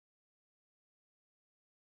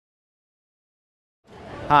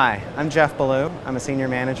Hi, I'm Geoff Ballew. I'm a senior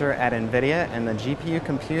manager at NVIDIA in the GPU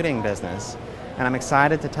computing business. And I'm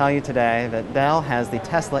excited to tell you today that Dell has the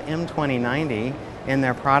Tesla M2090 in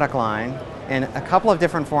their product line in a couple of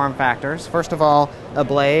different form factors. First of all, a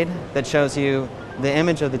blade that shows you the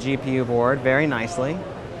image of the GPU board very nicely,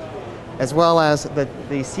 as well as the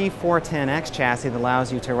C410x chassis that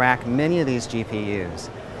allows you to rack many of these GPUs.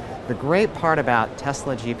 The great part about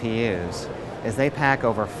Tesla GPUs is they pack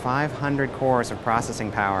over 500 cores of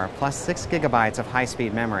processing power plus 6 gigabytes of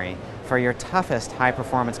high-speed memory for your toughest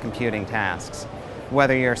high-performance computing tasks.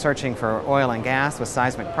 Whether you're searching for oil and gas with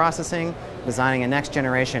seismic processing, designing a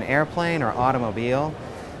next-generation airplane or automobile,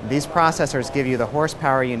 these processors give you the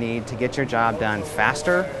horsepower you need to get your job done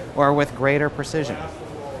faster or with greater precision.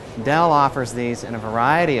 Dell offers these in a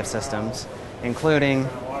variety of systems, including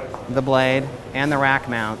the blade and the rack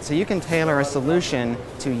mount, so you can tailor a solution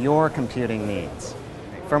to your computing needs.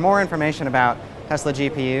 For more information about Tesla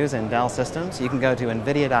GPUs and Dell systems, you can go to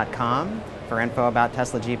NVIDIA.com for info about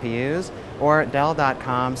Tesla GPUs or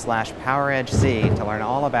Dell.com/PowerEdge C to learn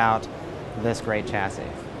all about this great chassis.